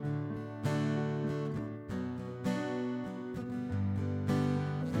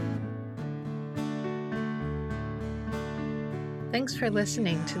Thanks for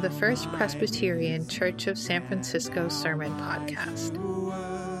listening to the First Presbyterian Church of San Francisco Sermon Podcast.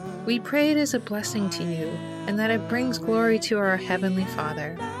 We pray it is a blessing to you and that it brings glory to our Heavenly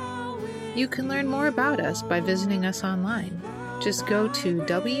Father. You can learn more about us by visiting us online. Just go to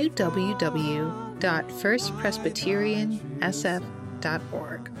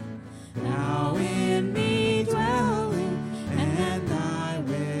www.firstpresbyteriansf.org. Now in me dwelling, and I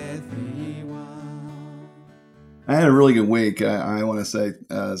with thee one. I had a really good week. I want to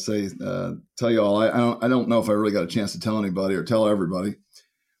tell you all. I don't know if I really got a chance to tell anybody or tell everybody,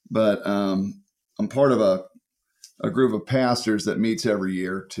 but I'm part of a group of pastors that meets every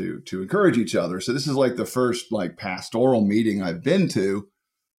year to encourage each other. So this is like the first pastoral meeting I've been to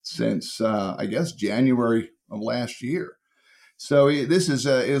since I guess January of last year. So this is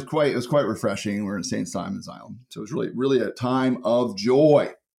it was quite refreshing. We're in St. Simon's Island, so it was really a time of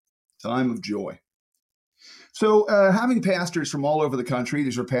joy. So having pastors from all over the country.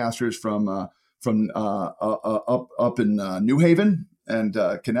 These are pastors from up in New Haven and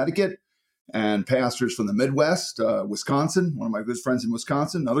Connecticut, and pastors from the Midwest, Wisconsin. One of my good friends in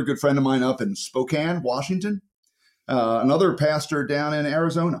Wisconsin. Another good friend of mine up in Spokane, Washington. Another pastor down in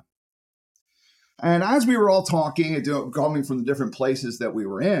Arizona. And as we were all talking, coming from the different places that we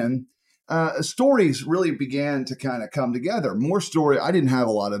were in, stories really began to kind of come together. More story. I didn't have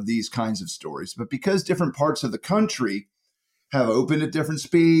a lot of these kinds of stories, but because different parts of the country have opened at different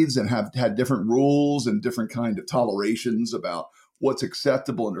speeds and have had different rules and different kind of tolerations about what's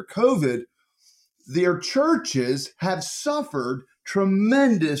acceptable under COVID, their churches have suffered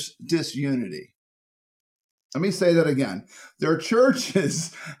tremendous disunity. Let me say that again. Their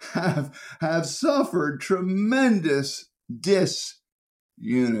churches have suffered tremendous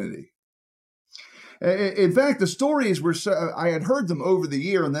disunity. In fact, the stories were I had heard them over the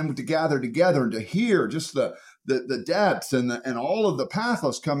year, and then to gather together and to hear just the depths and all of the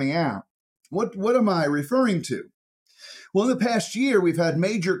pathos coming out. What am I referring to? Well, in the past year, we've had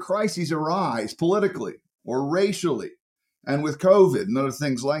major crises arise politically or racially, and with COVID and other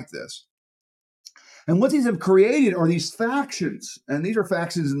things like this. And what these have created are these factions, and these are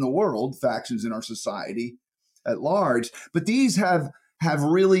factions in the world, factions in our society at large, but these have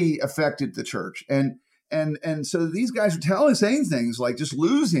really affected the church. And so these guys are saying things like just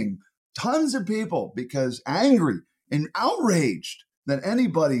losing tons of people because angry and outraged that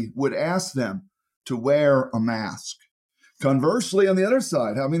anybody would ask them to wear a mask. Conversely, on the other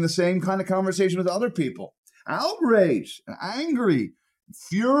side, having the same kind of conversation with other people, outraged, angry,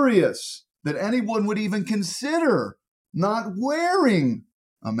 furious that anyone would even consider not wearing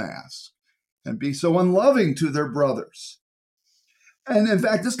a mask and be so unloving to their brothers. And in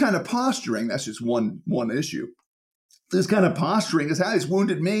fact, this kind of posturing, that's just one issue. This kind of posturing has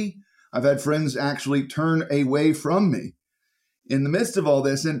wounded me. I've had friends actually turn away from me in the midst of all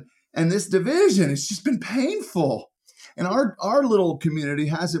this. And this division, it's just been painful. And our little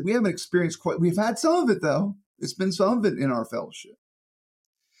community we haven't experienced we've had some of it though. It's been some of it in our fellowship.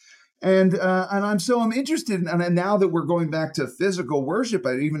 And I'm interested, and now that we're going back to physical worship,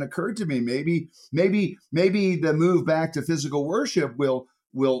 it even occurred to me maybe the move back to physical worship will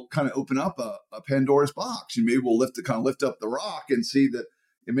kind of open up a Pandora's box, and maybe we'll lift up the rock and see that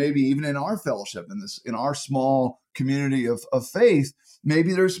maybe even in our fellowship, in our small community of faith,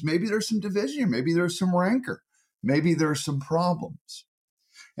 maybe there's some division, maybe there's some rancor, maybe there's some problems,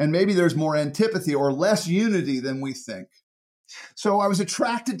 and maybe there's more antipathy or less unity than we think. So I was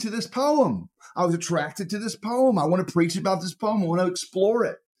attracted to this poem. I want to preach about this poem. I want to explore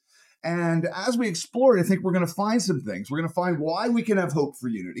it. And as we explore it, I think we're going to find some things. We're going to find why we can have hope for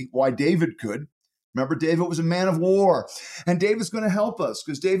unity, why David could. Remember, David was a man of war. And David's going to help us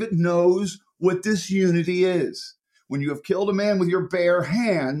because David knows what this unity is. When you have killed a man with your bare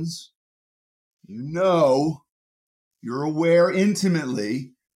hands, you're aware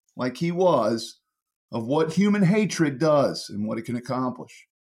intimately, like he was, of what human hatred does and what it can accomplish.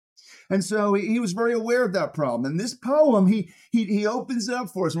 And so he was very aware of that problem. And this poem, he opens it up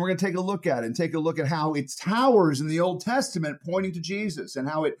for us, and we're going to take a look at it and take a look at how it towers in the Old Testament, pointing to Jesus, and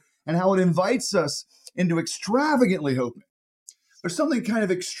how it invites us into extravagantly hoping. There's something kind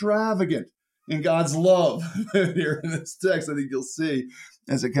of extravagant in God's love here in this text. I think you'll see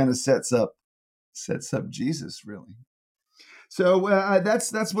as it kind of sets up Jesus, really. So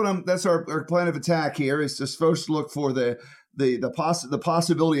that's our plan of attack here. Is just first look for the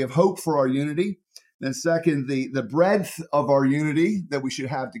possibility of hope for our unity. Then second, the breadth of our unity that we should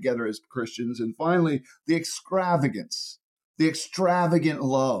have together as Christians. And finally, the extravagant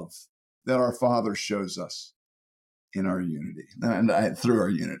love that our Father shows us in our unity and through our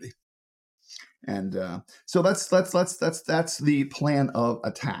unity. And so that's the plan of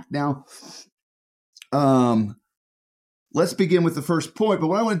attack. Now, let's begin with the first point. But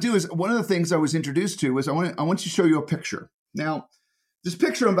what I want to do is, one of the things I was introduced to is I want to show you a picture. Now, this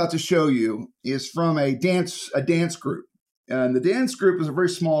picture I'm about to show you is from a dance group. And the dance group is a very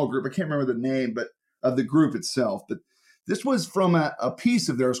small group. I can't remember the name of the group itself. But this was from a piece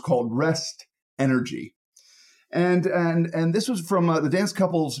of theirs called Rest Energy. And this was from the dance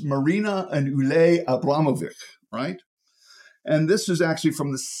couples Marina and Ule Abramovic, right? And this was actually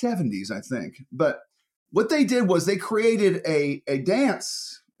from the 70s, I think. But what they did was they created a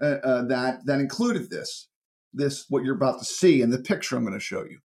dance that included this what you're about to see in the picture I'm going to show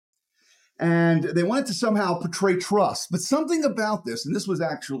you. And they wanted to somehow portray trust. But something about this, and this was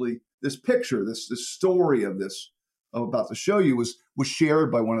actually this picture, this story of this I'm about to show you was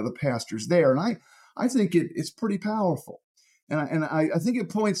shared by one of the pastors there. And I think it's pretty powerful. And I think it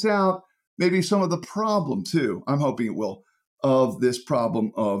points out maybe some of the problem too, I'm hoping it will, of this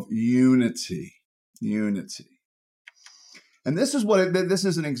problem of unity. And this is this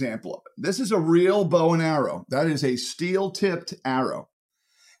is an example of it. This is a real bow and arrow. That is a steel-tipped arrow.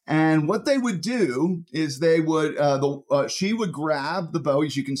 And what they would do is they would, she would grab the bow,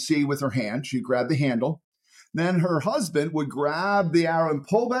 as you can see with her hand. She'd grab the handle. Then her husband would grab the arrow and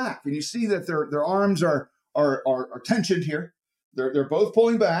pull back. And you see that their arms are tensioned here. They're both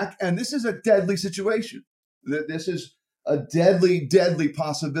pulling back. And this is a deadly situation. This is a deadly, deadly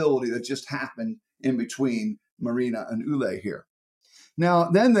possibility that just happened in between Marina and Ule here. Now,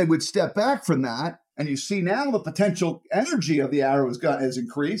 then they would step back from that. And you see now the potential energy of the arrow has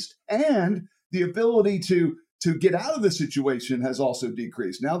increased. And the ability to get out of the situation has also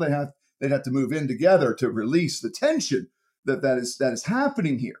decreased. Now they'd have to move in together to release the tension that is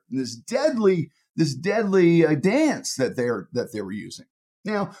happening here. And this deadly dance that they were using.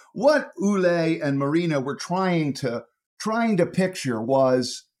 Now, what Ule and Marina were trying to picture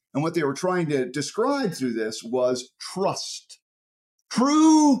was, and what they were trying to describe through this was trust.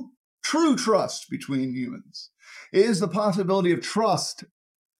 True trust between humans. Is the possibility of trust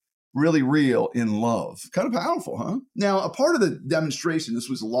really real in love? Kind of powerful, huh? Now, a part of the demonstration, this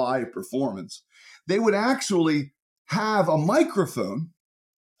was live performance, they would actually have a microphone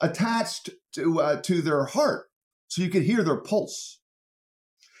attached to their heart so you could hear their pulse.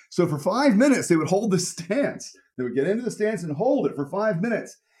 So for 5 minutes, they would hold the stance. They would get into the stance and hold it for 5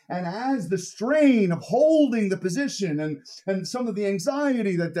 minutes. And as the strain of holding the position and some of the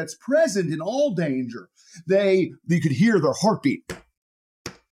anxiety that's present in all danger, you could hear their heartbeat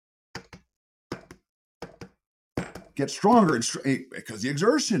get stronger because the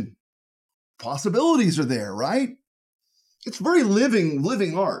exertion possibilities are there, right? It's very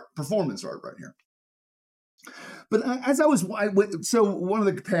living art, performance art right here. But so one of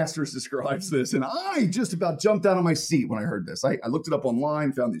the pastors describes this, and I just about jumped out of my seat when I heard this. I looked it up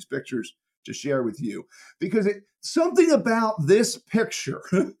online, found these pictures to share with you, because something about this picture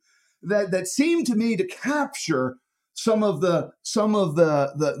that seemed to me to capture some of the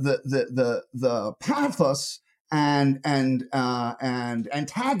pathos and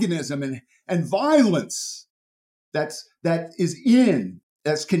antagonism and violence that's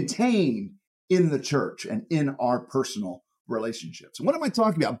contained in the church and in our personal relationships. And what am I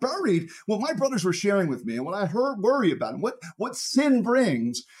talking about? Buried, what my brothers were sharing with me and what I worry about and what sin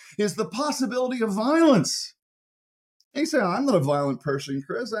brings is the possibility of violence. And you say, I'm not a violent person,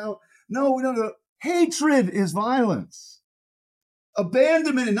 Chris. No. Hatred is violence.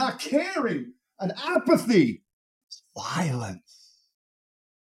 Abandonment and not caring and apathy is violence.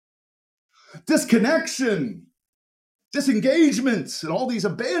 Disconnection, disengagements, and all these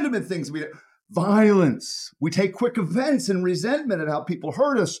abandonment things violence. We take quick offense and resentment at how people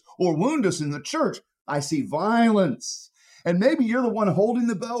hurt us or wound us in the church. I see violence. And maybe you're the one holding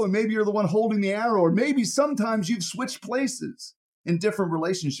the bow, and maybe you're the one holding the arrow, or maybe sometimes you've switched places in different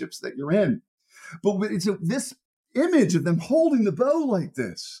relationships that you're in. But this image of them holding the bow like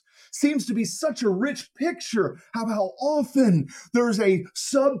this seems to be such a rich picture of how often there's a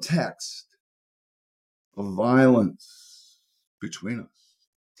subtext of violence between us.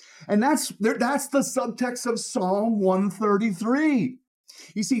 And that's the subtext of Psalm 133.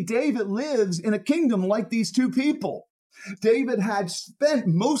 You see, David lives in a kingdom like these two people. David had spent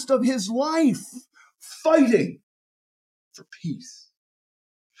most of his life fighting for peace,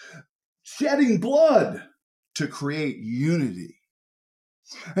 shedding blood to create unity.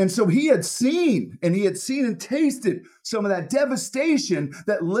 And so he had seen and tasted some of that devastation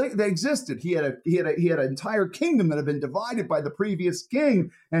that existed. He had an entire kingdom that had been divided by the previous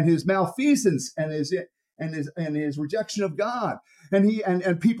king and his malfeasance and and his rejection of God.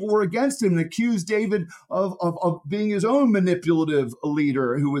 And people were against him and accused David of being his own manipulative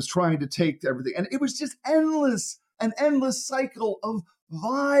leader who was trying to take everything. And it was just an endless cycle of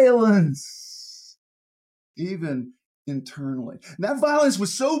violence, even internally. And that violence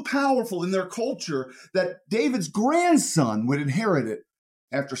was so powerful in their culture that David's grandson would inherit it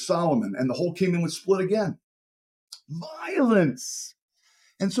after Solomon, and the whole kingdom would split again. Violence.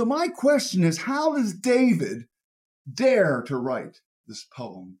 And so my question is, how does David dare to write this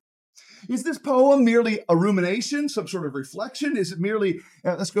poem? Is this poem merely a rumination, some sort of reflection? Is it merely,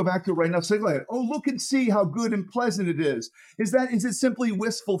 let's go back to right now, saying like, oh, look and see how good and pleasant it is. Is it simply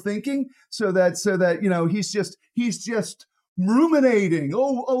wistful thinking so that you know, he's just ruminating.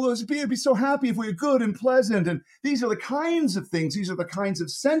 It'd be so happy if we were good and pleasant. And these are the kinds of things, these are the kinds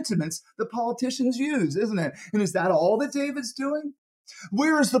of sentiments that politicians use, isn't it? And is that all that David's doing?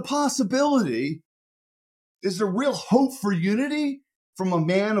 Where is the possibility? Is there real hope for unity from a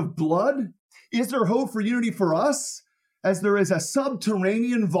man of blood? Is there hope for unity for us as there is a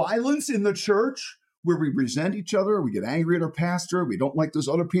subterranean violence in the church where we resent each other, we get angry at our pastor, we don't like those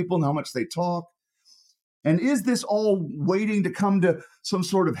other people and how much they talk? And is this all waiting to come to some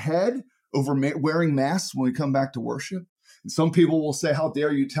sort of head over wearing masks when we come back to worship? And some people will say, how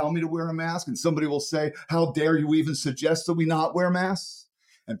dare you tell me to wear a mask? And somebody will say, how dare you even suggest that we not wear masks?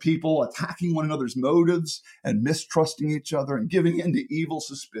 And people attacking one another's motives and mistrusting each other and giving in to evil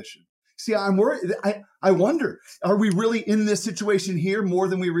suspicion. See, I'm worried. I wonder, are we really in this situation here more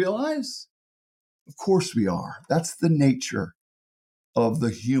than we realize? Of course we are. That's the nature of the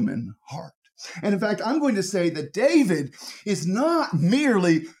human heart. And in fact, I'm going to say that David is not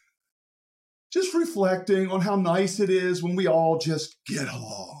merely just reflecting on how nice it is when we all just get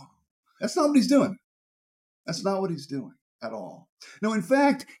along. That's not what he's doing. That's not what he's doing at all. No, in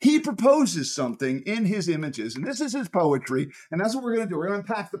fact, he proposes something in his images, and this is his poetry, and that's what we're going to do. We're going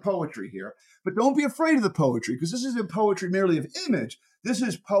to unpack the poetry here. But don't be afraid of the poetry, because this isn't poetry merely of image. This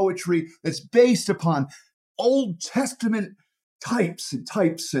is poetry that's based upon Old Testament types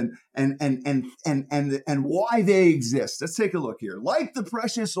and why they exist. Let's take a look here. Like the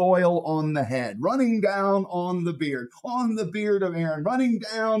precious oil on the head, running down on the beard of Aaron, running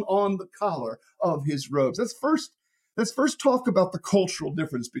down on the collar of his robes. Let's first talk about the cultural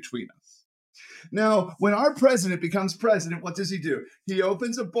difference between us. Now, when our president becomes president, what does he do? He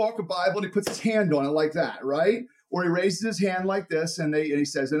opens a book, a Bible, and he puts his hand on it like that, right? Or he raises his hand like this, and he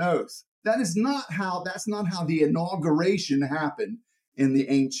says an oath. That's not how the inauguration happened in the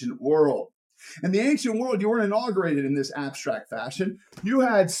ancient world. In the ancient world, you weren't inaugurated in this abstract fashion. You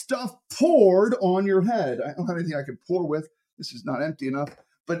had stuff poured on your head. I don't have anything I can pour with. This is not empty enough.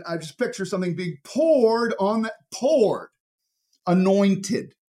 But I just picture something being poured,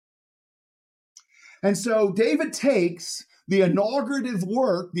 anointed. And so David takes the inaugurative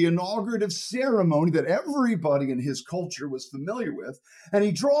work, the inaugurative ceremony that everybody in his culture was familiar with, and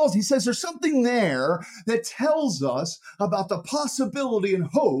he says there's something there that tells us about the possibility and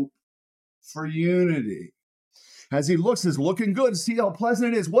hope for unity. As he looks, is looking good, see how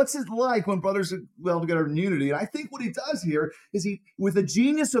pleasant it is. What's it like when brothers are well together in unity? And I think what he does here is with the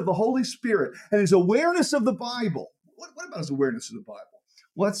genius of the Holy Spirit and his awareness of the Bible. What about his awareness of the Bible?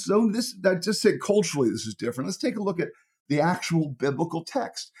 Well, that just said culturally this is different. Let's take a look at the actual biblical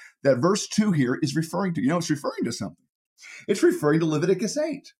text that verse 2 here is referring to. You know, it's referring to something. It's referring to Leviticus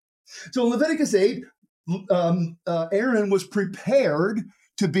 8. So in Leviticus 8, Aaron was prepared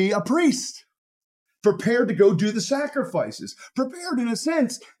to be a priest, prepared to go do the sacrifices, prepared in a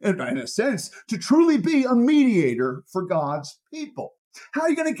sense, to truly be a mediator for God's people. How are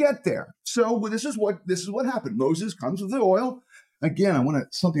you going to get there? So this is what happened. Moses comes with the oil. Again, I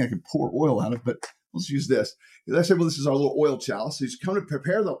want something I can pour oil out of, but let's use this. I said, well, this is our little oil chalice. So he's coming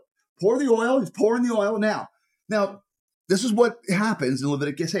to pour the oil. He's pouring the oil now. This is what happens in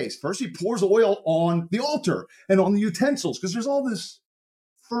Leviticus 8. First, he pours oil on the altar and on the utensils, because there's all this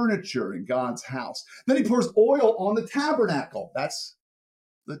furniture in God's house. Then he pours oil on the tabernacle. That's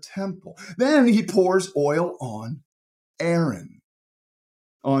the temple. Then he pours oil on Aaron,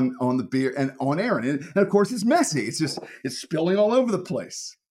 on the beard, and on Aaron. And of course, it's messy. It's spilling all over the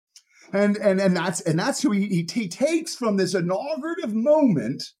place. And that's who he takes from this inaugurative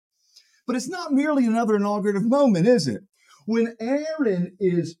moment. But it's not merely another inaugurative moment, is it? When Aaron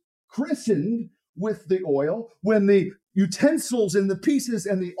is christened with the oil, when the utensils and the pieces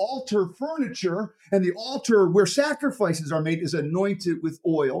and the altar furniture and the altar where sacrifices are made is anointed with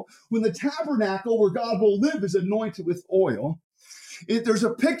oil, when the tabernacle where God will live is anointed with oil, there's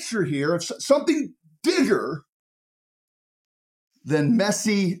a picture here of something bigger than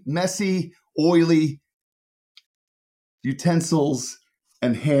messy, oily utensils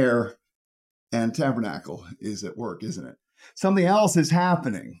and hair and tabernacle is at work, isn't it? Something else is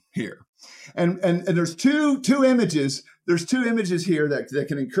happening here. And there's two images. There's two images here that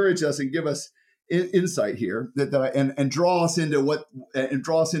can encourage us and give us insight here and draw us into what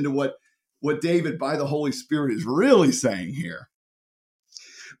David by the Holy Spirit is really saying here.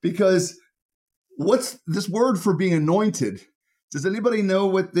 Because what's this word for being anointed? Does anybody know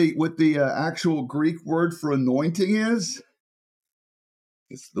what the actual Greek word for anointing is?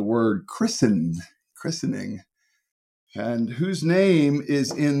 It's the word christening. And whose name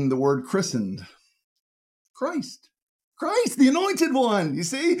is in the word christened? Christ, the anointed one, you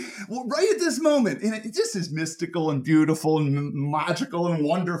see? Well, right at this moment, and it just is mystical and beautiful and magical and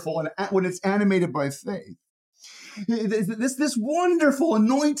wonderful, and when it's animated by faith. This wonderful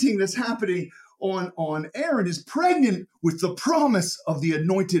anointing that's happening on Aaron is pregnant with the promise of the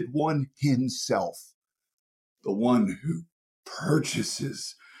anointed one himself, the one who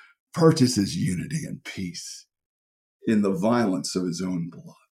purchases unity and peace in the violence of his own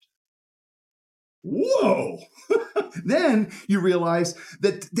blood. Whoa! Then you realize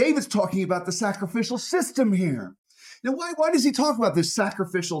that David's talking about the sacrificial system here. Now, why does he talk about this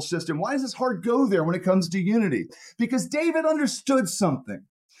sacrificial system? Why does his heart go there when it comes to unity? Because David understood something.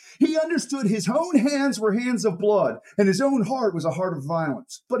 He understood his own hands were hands of blood, and his own heart was a heart of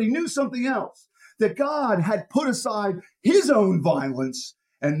violence. But he knew something else, that God had put aside his own violence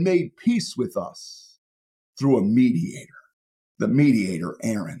and made peace with us through a mediator, the mediator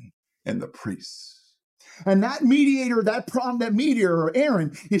Aaron and the priests. And that mediator,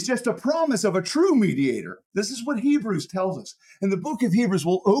 Aaron, is just a promise of a true mediator. This is what Hebrews tells us. And the book of Hebrews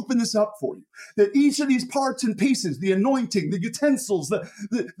will open this up for you. That each of these parts and pieces, the anointing, the utensils, the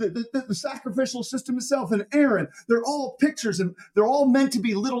sacrificial system itself, and Aaron, they're all pictures, and they're all meant to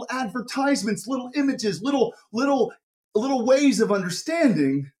be little advertisements, little images, little ways of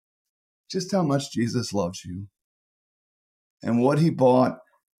understanding just how much Jesus loves you and how he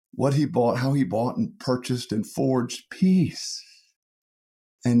bought and purchased and forged peace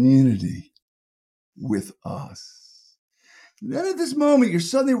and unity with us. Then at this moment, you're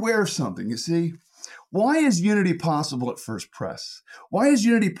suddenly aware of something, you see. Why is unity possible at First Pres? Why is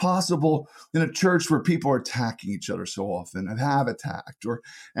unity possible in a church where people are attacking each other so often and have attacked,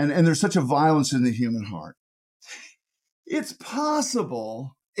 and there's such a violence in the human heart? It's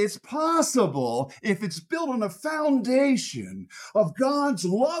possible if it's built on a foundation of God's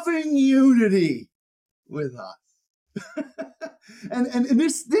loving unity with us. and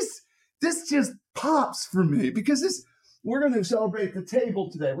this just pops for me because we're going to celebrate the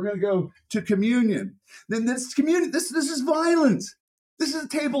table today. We're going to go to communion. Then this is violent. This is a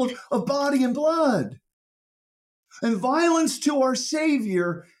table of body and blood. And violence to our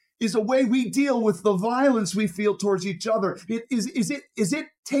Savior is a way we deal with the violence we feel towards each other. It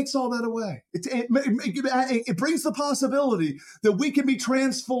takes all that away. It brings the possibility that we can be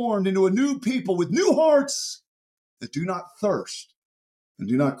transformed into a new people with new hearts that do not thirst and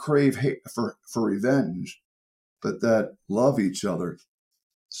do not crave hate for revenge, but that love each other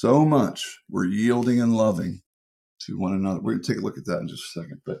so much we're yielding and loving to one another. We're going to take a look at that in just a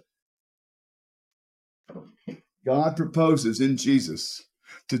second. But God proposes in Jesus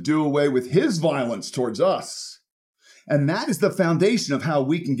to do away with his violence towards us. And that is the foundation of how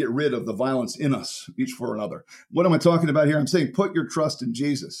we can get rid of the violence in us, each for another. What am I talking about here? I'm saying put your trust in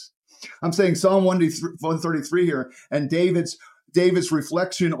Jesus. I'm saying Psalm 133 here, and David's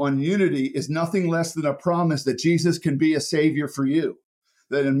reflection on unity is nothing less than a promise that Jesus can be a savior for you,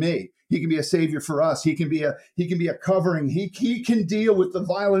 that in me. He can be a savior for us. He can be a covering. He can deal with the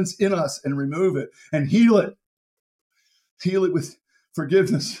violence in us and remove it and heal it. Heal it with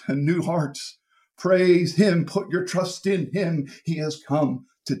forgiveness and new hearts. Praise him. Put your trust in him. He has come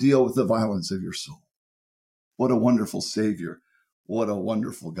to deal with the violence of your soul. What a wonderful Savior. What a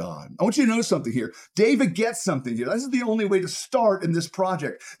wonderful God. I want you to know something here. David gets something here. This is the only way to start in this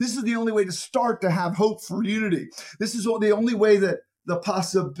project. This is the only way to start to have hope for unity. This is the only way that the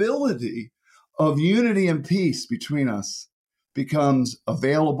possibility of unity and peace between us becomes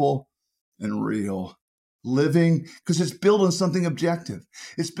available and real. Living, because it's built on something objective.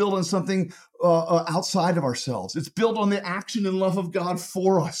 It's built on something outside of ourselves. It's built on the action and love of God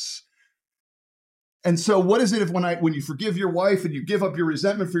for us. And so what is it when you forgive your wife and you give up your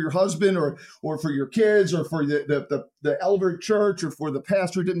resentment for your husband or for your kids or for the elder church or for the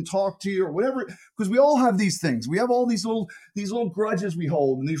pastor who didn't talk to you or whatever? Because we all have these things. We have all these little grudges we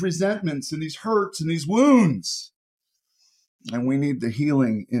hold and these resentments and these hurts and these wounds. And we need the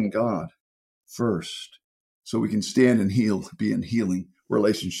healing in God first, so we can stand and be in healing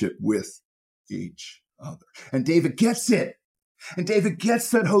relationship with each other. And David gets it. And David gets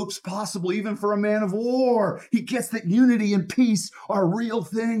that hope's possible even for a man of war. He gets that unity and peace are real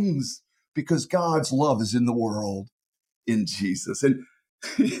things because God's love is in the world in Jesus. And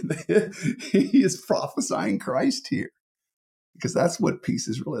he is prophesying Christ here because that's what peace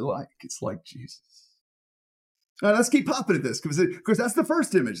is really like. It's like Jesus. Now, let's keep popping at this because that's the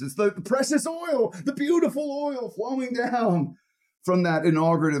first image. It's the precious oil, the beautiful oil flowing down from that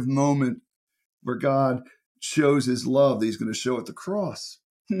inaugurative moment where God shows his love that he's going to show at the cross.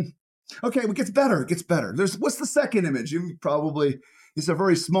 Okay, it gets better. It gets better. What's the second image? It's a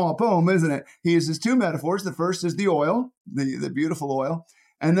very small poem, isn't it? He uses two metaphors. The first is the oil, the beautiful oil.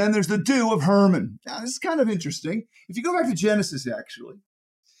 And then there's the dew of Hermon. Now, this is kind of interesting. If you go back to Genesis, actually,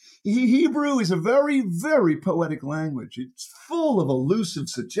 Hebrew is a very, very poetic language. It's full of elusive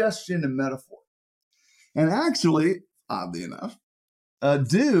suggestion and metaphor. And actually, oddly enough,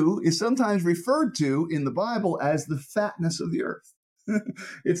 dew is sometimes referred to in the Bible as the fatness of the earth.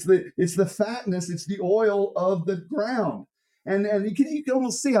 It's the fatness, it's the oil of the ground. And you can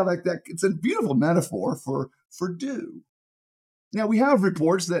almost see how that it's a beautiful metaphor for dew. Now, we have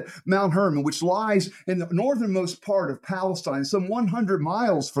reports that Mount Hermon, which lies in the northernmost part of Palestine, some 100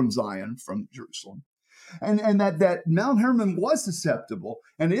 miles from Zion, from Jerusalem, and that Mount Hermon was susceptible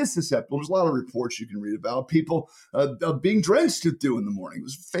and is susceptible. There's a lot of reports you can read about people being drenched with dew in the morning. It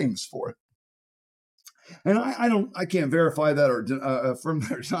was famous for it. And I can't verify that or from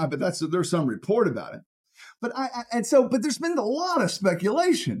their time, but there's some report about it. But there's been a lot of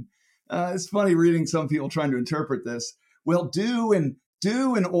speculation. It's funny reading some people trying to interpret this. Well, dew and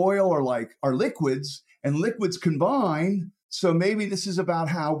oil are liquids, and liquids combine. So maybe this is about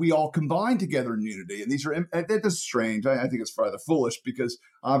how we all combine together in unity. And that is strange. I think it's rather foolish because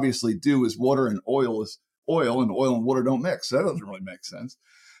obviously dew is water and oil is oil, and oil and water don't mix. So that doesn't really make sense.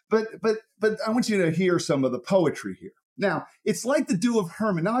 But I want you to hear some of the poetry here. Now, it's like the dew of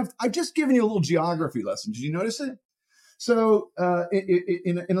Hermon. Now, I've just given you a little geography lesson. Did you notice it? So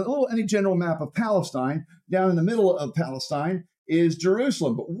in any general map of Palestine, down in the middle of Palestine is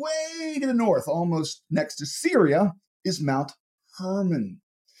Jerusalem. But way to the north, almost next to Syria, is Mount Hermon.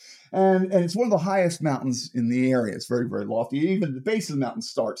 And it's one of the highest mountains in the area. It's very, very lofty. Even the base of the mountain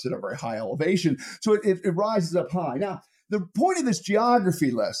starts at a very high elevation. So it rises up high. Now, the point of this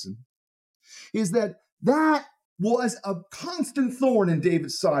geography lesson is that was a constant thorn in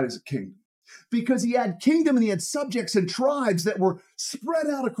David's side as a kingdom. Because he had kingdom and he had subjects and tribes that were spread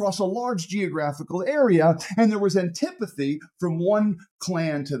out across a large geographical area, and there was antipathy from one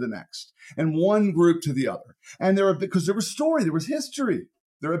clan to the next, and one group to the other. And because there was story, there was history,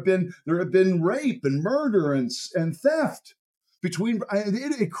 there had been rape and murder and theft between.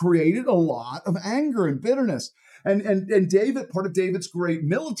 It created a lot of anger and bitterness. And David, part of David's great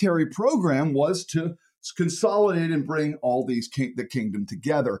military program was to consolidate and bring all the kingdom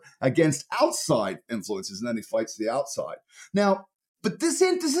together against outside influences, and then he fights the outside. Now, but this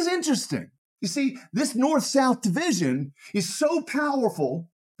is interesting. You see, this north-south division is so powerful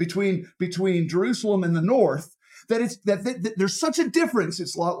between Jerusalem and the north that there's such a difference.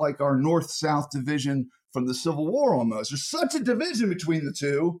 It's a lot like our north-south division from the Civil War almost. There's such a division between the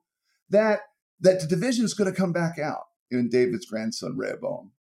two that the division is going to come back out in David's grandson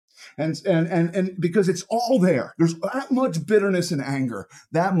Rehoboam. And because it's all there, there's that much bitterness and anger,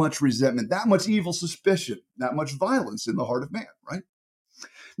 that much resentment, that much evil suspicion, that much violence in the heart of man, right?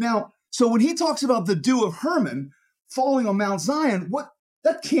 Now, so when he talks about the dew of Hermon falling on Mount Zion,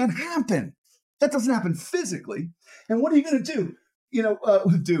 that can't happen. That doesn't happen physically. And what are you going to do?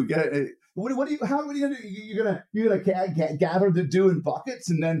 How are you going to do? You're gonna gather the dew in buckets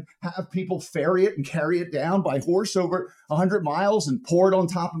and then have people ferry it and carry it down by horse over 100 miles and pour it on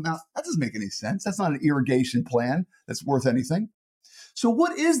top of Mount. That doesn't make any sense. That's not an irrigation plan that's worth anything. So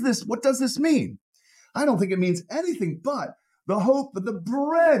what is this? What does this mean? I don't think it means anything but the hope, the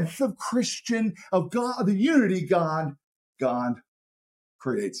breadth of God, the unity God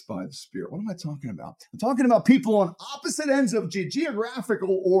creates by the Spirit. What am I talking about? I'm talking about people on opposite ends of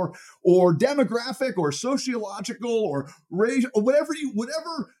geographical or demographic or sociological or racial or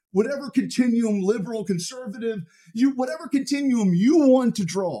whatever continuum, liberal, conservative, whatever continuum you want to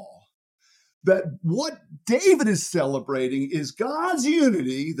draw. That what David is celebrating is God's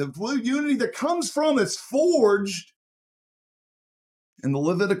unity, the unity that comes from, it's forged in the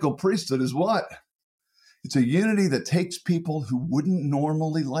Levitical priesthood is what? It's a unity that takes people who wouldn't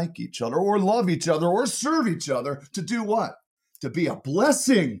normally like each other or love each other or serve each other to do what? To be a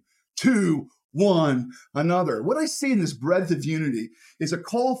blessing to one another. What I see in this breadth of unity is a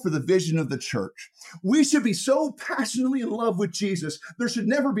call for the vision of the church. We should be so passionately in love with Jesus, there should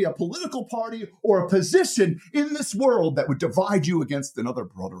never be a political party or a position in this world that would divide you against another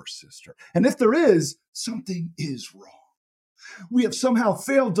brother or sister. And if there is, something is wrong. We have somehow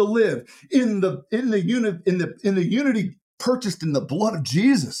failed to live in the unity purchased in the blood of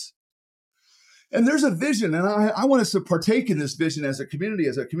Jesus. And there's a vision, and I want us to partake in this vision as a community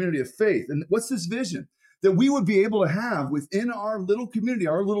of faith. And what's this vision? That we would be able to have within our little community,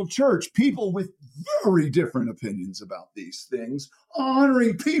 our little church, people with very different opinions about these things,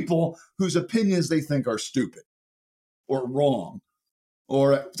 honoring people whose opinions they think are stupid or wrong,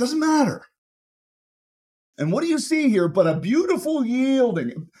 or it doesn't matter. And what do you see here but a beautiful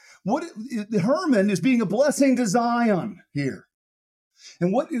yielding? Herman is being a blessing to Zion here.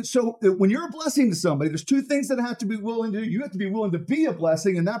 And so when you're a blessing to somebody, there's two things that have to be willing to do. You have to be willing to be a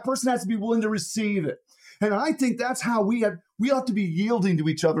blessing, and that person has to be willing to receive it. And I think that's how we ought to be yielding to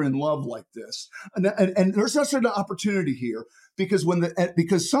each other in love like this. And there's such an opportunity here because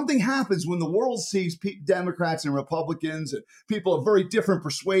because something happens when the world sees Democrats and Republicans and people of very different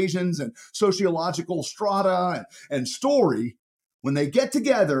persuasions and sociological strata and story, when they get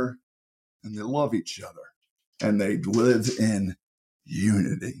together and they love each other and they live in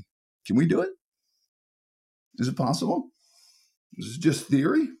unity. Can we do it? Is it possible? Is this just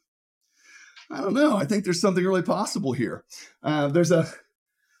theory? I don't know. I think there's something really possible here. I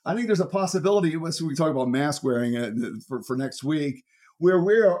think there's a possibility, as we talk about mask wearing for next week, where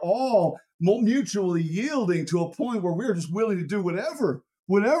we are all mutually yielding to a point where we're just willing to do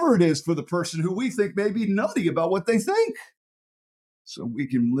whatever it is for the person who we think may be nutty about what they think, so we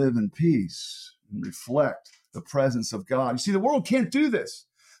can live in peace and reflect the presence of God. You see, the world can't do this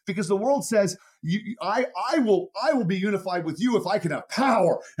because the world says, I will be unified with you if I can have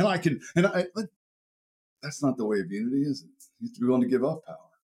power and but that's not the way of unity, is it? You have to be willing to give up power.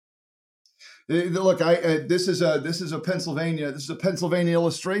 Look, this is a Pennsylvania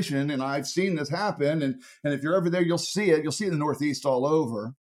illustration, and I've seen this happen. And if you're over there, you'll see it. You'll see it in the Northeast all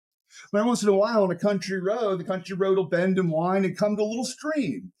over. But every once in a while on a country road, the country road will bend and wind and come to a little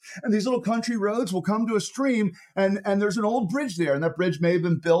stream. And these little country roads will come to a stream, and there's an old bridge there. And that bridge may have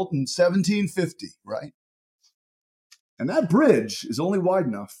been built in 1750, right? And that bridge is only wide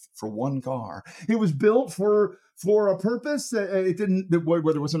enough for one car. It was built for a purpose. Where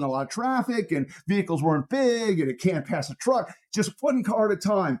there wasn't a lot of traffic and vehicles weren't big and it can't pass a truck, just one car at a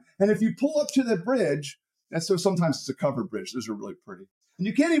time. And if you pull up to the bridge, and so sometimes it's a covered bridge. Those are really pretty. And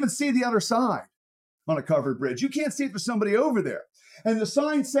you can't even see the other side on a covered bridge. You can't see it for somebody over there. And the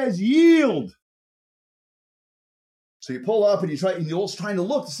sign says yield. So you pull up and you're trying to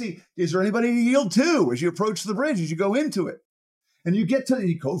look to see, is there anybody to yield to as you approach the bridge, as you go into it? And you go through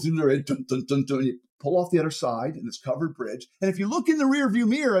the dun, dun, dun, dun, and you pull off the other side in this covered bridge. And if you look in the rearview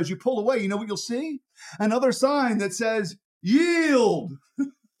mirror as you pull away, you know what you'll see? Another sign that says yield.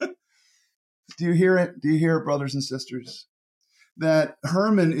 Do you hear it? Do you hear it, brothers and sisters? That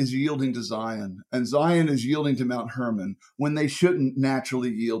Herman is yielding to Zion and Zion is yielding to Mount Herman when they shouldn't naturally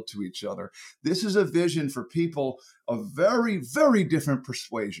yield to each other. This is a vision for people of very, very different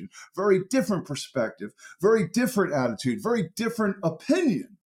persuasion, very different perspective, very different attitude, very different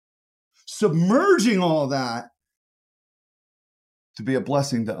opinion. Submerging all that to be a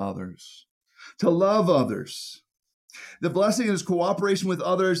blessing to others, to love others. The blessing is cooperation with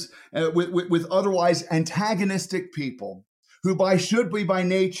others, with otherwise antagonistic people who should be by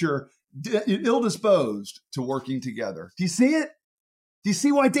nature ill-disposed to working together. Do you see it? Do you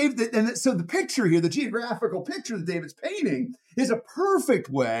see why David, and so the picture here, the geographical picture that David's painting is a perfect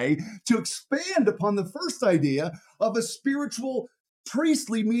way to expand upon the first idea of a spiritual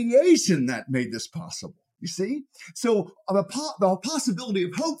priestly mediation that made this possible. You see? So the possibility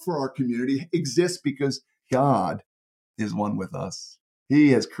of hope for our community exists because God is one with us. He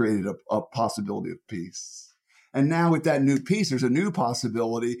has created a possibility of peace. And now with that new peace, there's a new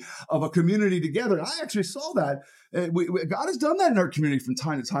possibility of a community together. I actually saw that. God has done that in our community from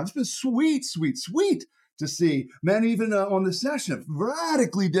time to time. It's been sweet, sweet, sweet to see men even on the session of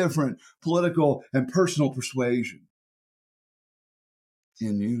radically different political and personal persuasion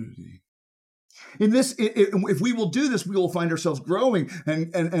in unity. In this, if we will do this, we will find ourselves growing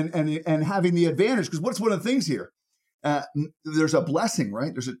and having the advantage. Because what's one of the things here? There's a blessing,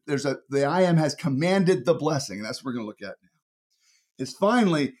 right? The I am has commanded the blessing, and that's what we're going to look at now. It's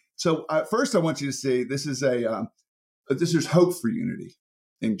finally, so first I want you to see this is there's hope for unity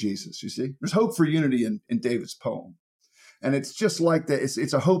in Jesus. You see, there's hope for unity in David's poem, and it's just like that.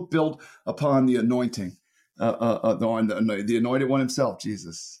 It's a hope built upon the anointing, the anointed one himself,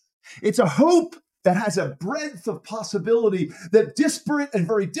 Jesus. It's a hope that has a breadth of possibility that disparate and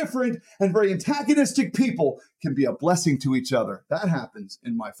very different and very antagonistic people can be a blessing to each other. That happens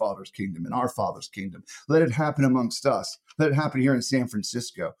in my Father's kingdom, in our Father's kingdom. Let it happen amongst us. Let it happen here in San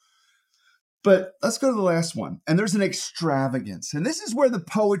Francisco. But let's go to the last one. And there's an extravagance. And this is where the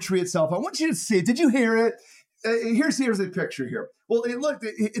poetry itself, I want you to see it. Did you hear it? Here's a picture here. Well,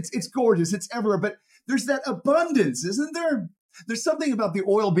 it's gorgeous. It's everywhere. But there's that abundance, isn't there? There's something about the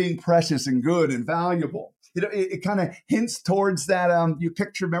oil being precious and good and valuable. It kind of hints towards that. You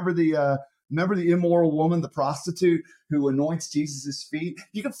picture, remember the immoral woman, the prostitute who anoints Jesus' feet?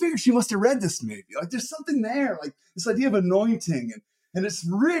 You can figure she must have read this maybe. Like there's something there, like this idea of anointing, and it's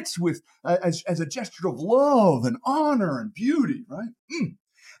rich with as a gesture of love and honor and beauty, right? And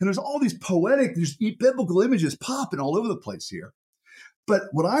there's all these poetic, these biblical images popping all over the place here. But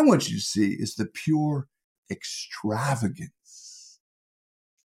what I want you to see is the pure extravagance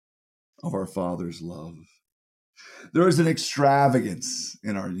of our Father's love. There is an extravagance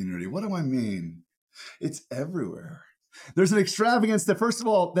in our unity. What do I mean? It's everywhere. There's an extravagance that, first of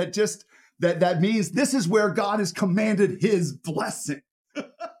all, that means this is where God has commanded his blessing.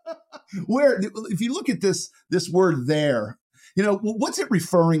 Where, if you look at this word there, what's it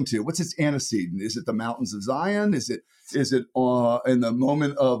referring to? What's its antecedent? Is it the mountains of Zion? Is it in the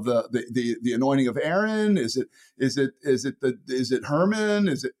moment of the anointing of Aaron? Is it Herman?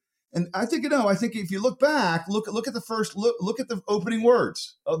 Is it? And I think if you look back, look at the opening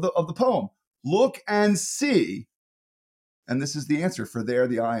words of the poem. Look and see. And this is the answer, for there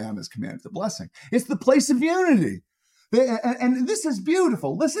the I am has commanded the blessing. It's the place of unity. And this is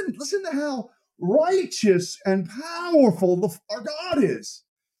beautiful. Listen to how righteous and powerful our God is.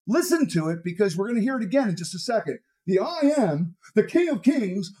 Listen to it, because we're going to hear it again in just a second. The I am, the King of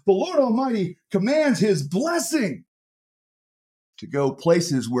Kings, the Lord Almighty, commands his blessing to go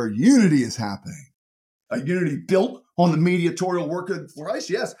places where unity is happening. A unity built on the mediatorial work of Christ,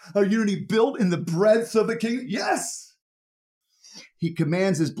 yes. A unity built in the breadth of the kingdom, yes. He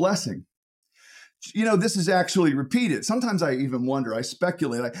commands his blessing. This is actually repeated. Sometimes I even wonder, I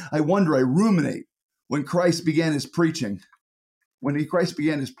speculate, I wonder, I ruminate. When Christ began his preaching,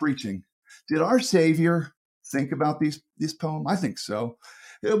 did our Savior think about this poem? I think so.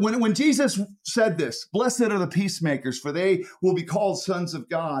 When Jesus said this, blessed are the peacemakers, for they will be called sons of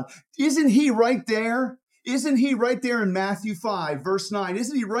God. Isn't he right there? Isn't he right there in Matthew 5, verse 9?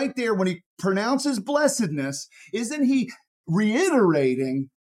 Isn't he right there when he pronounces blessedness? Isn't he reiterating?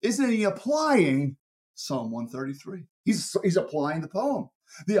 Isn't he applying Psalm 133? He's applying the poem.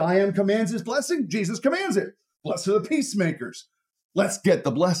 The I am commands his blessing. Jesus commands it. Blessed are the peacemakers. Let's get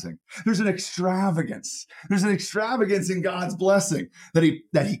the blessing. There's an extravagance. There's an extravagance in God's blessing that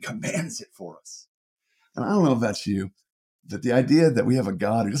he commands it for us. And I don't know if that's you, that the idea that we have a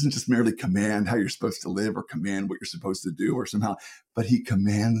God who doesn't just merely command how you're supposed to live or command what you're supposed to do or somehow, but he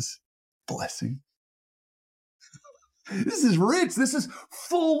commands blessing. This is rich. This is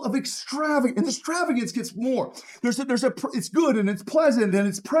full of extravagance. And the extravagance gets more. It's good and it's pleasant and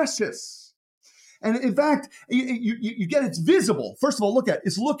it's precious. And in fact, you get it's visible. First of all, look at it.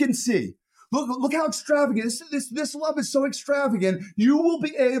 It's look and see. Look how extravagant. This love is so extravagant, you will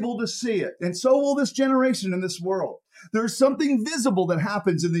be able to see it. And so will this generation in this world. There's something visible that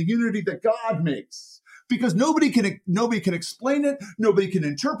happens in the unity that God makes. Because nobody can explain it. Nobody can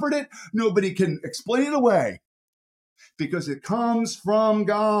interpret it. Nobody can explain it away. Because it comes from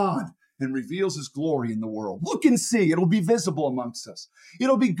God and reveals his glory in the world. Look and see. It'll be visible amongst us.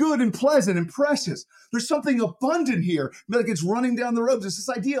 It'll be good and pleasant and precious. There's something abundant here, like it's running down the road. There's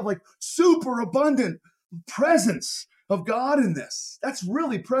this idea of like super abundant presence of God in this. That's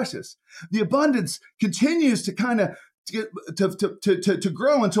really precious. The abundance continues to kind of to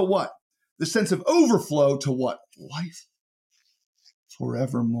grow until what? The sense of overflow to what? Life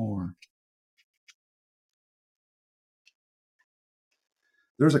forevermore.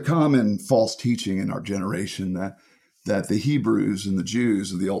 There's a common false teaching in our generation that the Hebrews and the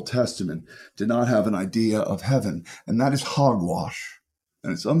Jews of the Old Testament did not have an idea of heaven, and that is hogwash,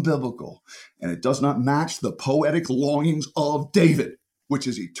 and it's unbiblical, and it does not match the poetic longings of David, which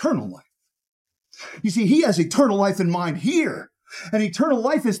is eternal life. You see, he has eternal life in mind here, and eternal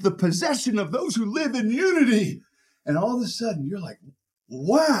life is the possession of those who live in unity. And all of a sudden, you're like,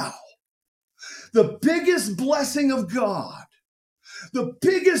 wow, the biggest blessing of God, the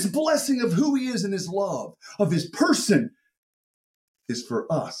biggest blessing of who he is in his love, of his person, is for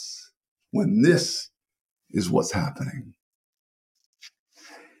us when this is what's happening.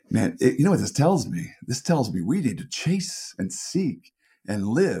 Man, you know what this tells me? This tells me we need to chase and seek and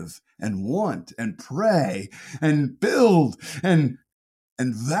live and want and pray and build and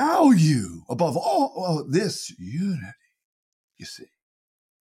and value above all this unity, you see.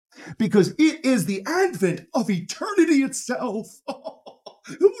 Because it is the advent of eternity itself.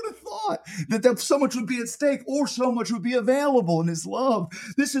 Who would have thought that so much would be at stake or so much would be available in his love?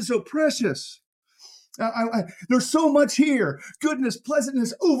 This is so precious. There's so much here. Goodness,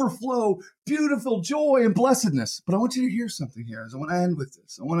 pleasantness, overflow, beautiful joy and blessedness. But I want you to hear something here. I want to end with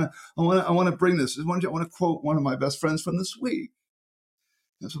this. I want to bring this. I want to quote one of my best friends from this week.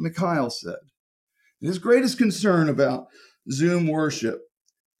 That's what Mikhail said. His greatest concern about Zoom worship,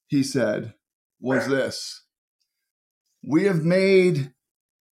 he said, was this: we have made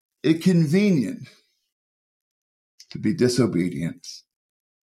it convenient to be disobedient.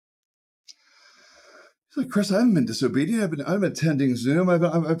 He's like, Chris, I haven't been disobedient. I'm attending Zoom.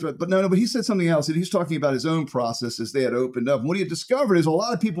 But he said something else. And he's talking about his own processes they had opened up. And what he had discovered is a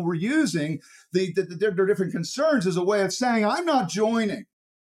lot of people were using their different concerns as a way of saying, I'm not joining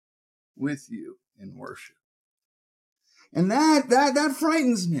with you in worship. And that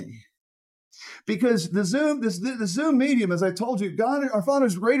frightens me. Because the Zoom medium, as I told you, God, our Father,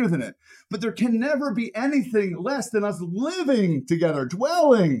 is greater than it. But there can never be anything less than us living together,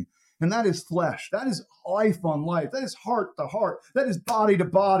 dwelling. And that is flesh. That is life on life. That is heart to heart. That is body to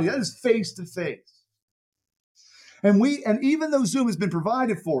body. That is face to face. And even though Zoom has been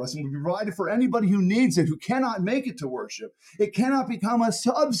provided for us and will be provided for anybody who needs it, who cannot make it to worship, it cannot become a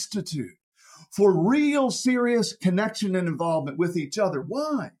substitute for real, serious connection and involvement with each other.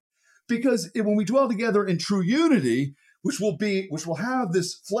 Why? Because when we dwell together in true unity, which will have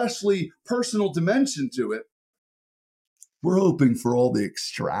this fleshly, personal dimension to it, we're hoping for all the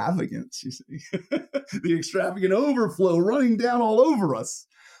extravagance, you see, the extravagant overflow running down all over us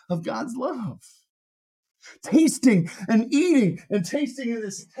of God's love. Tasting and eating and tasting in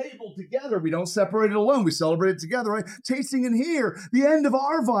this table together. We don't separate it alone. We celebrate it together, right? Tasting in here, the end of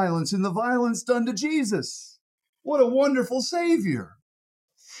our violence and the violence done to Jesus. What a wonderful Savior.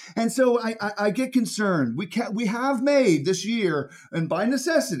 And so I get concerned. We have made this year, and by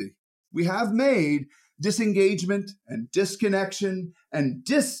necessity, we have made disengagement and disconnection and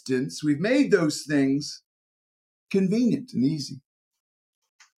distance. We've made those things convenient and easy.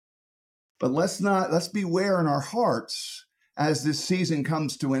 But let's beware in our hearts as this season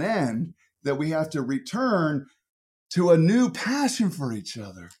comes to an end that we have to return to a new passion for each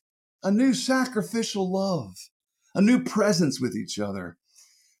other, a new sacrificial love, a new presence with each other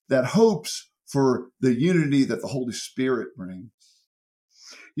that hopes for the unity that the Holy Spirit brings.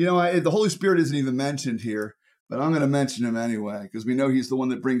 You know, the Holy Spirit isn't even mentioned here, but I'm going to mention him anyway, because we know he's the one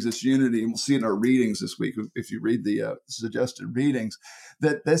that brings us unity, and we'll see in our readings this week, if you read the suggested readings,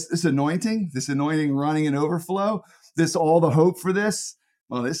 that this anointing running in overflow, all the hope for this,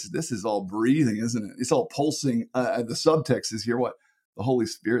 well, this is all breathing, isn't it? It's all pulsing. The subtext is here, what? The Holy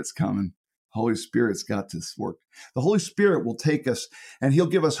Spirit's coming. Holy Spirit's got this work. The Holy Spirit will take us, and he'll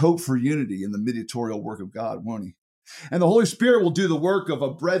give us hope for unity in the mediatorial work of God, won't he? And the Holy Spirit will do the work of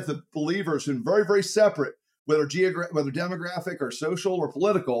a breadth of believers who are very, very separate, whether demographic or social or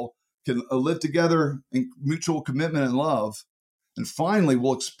political, can live together in mutual commitment and love. And finally,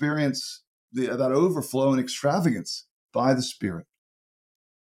 we'll experience that overflow and extravagance by the Spirit.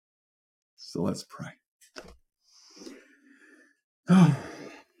 So let's pray. Oh,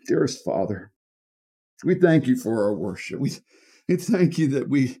 dearest Father, we thank you for our worship. We thank you that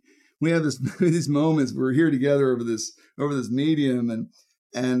we have these moments. We're here together over this medium,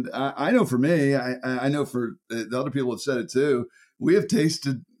 and I know for me, I know for the other people have said it too. We have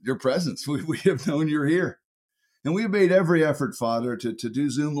tasted your presence. We have known you're here, and we have made every effort, Father, to do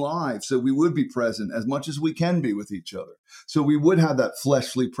Zoom live so we would be present as much as we can be with each other, so we would have that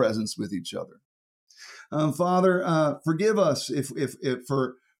fleshly presence with each other. Father, forgive us if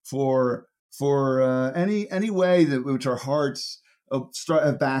for any way that which our hearts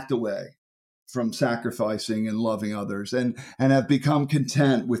have backed away from sacrificing and loving others and have become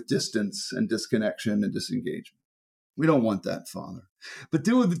content with distance and disconnection and disengagement. We don't want that, Father. But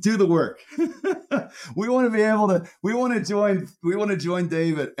do the work. We want to be able to. We want to join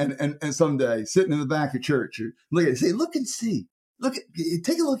David and someday sitting in the back of church or look and see.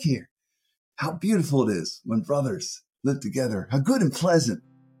 Take a look here. How beautiful it is when brothers live together. How good and pleasant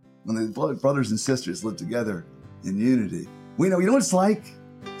when the brothers and sisters live together in unity. You know what it's like?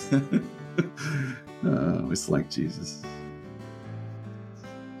 It's like Jesus.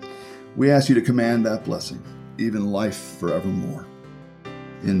 We ask you to command that blessing, even life forevermore.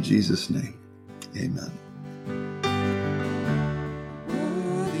 In Jesus' name, amen.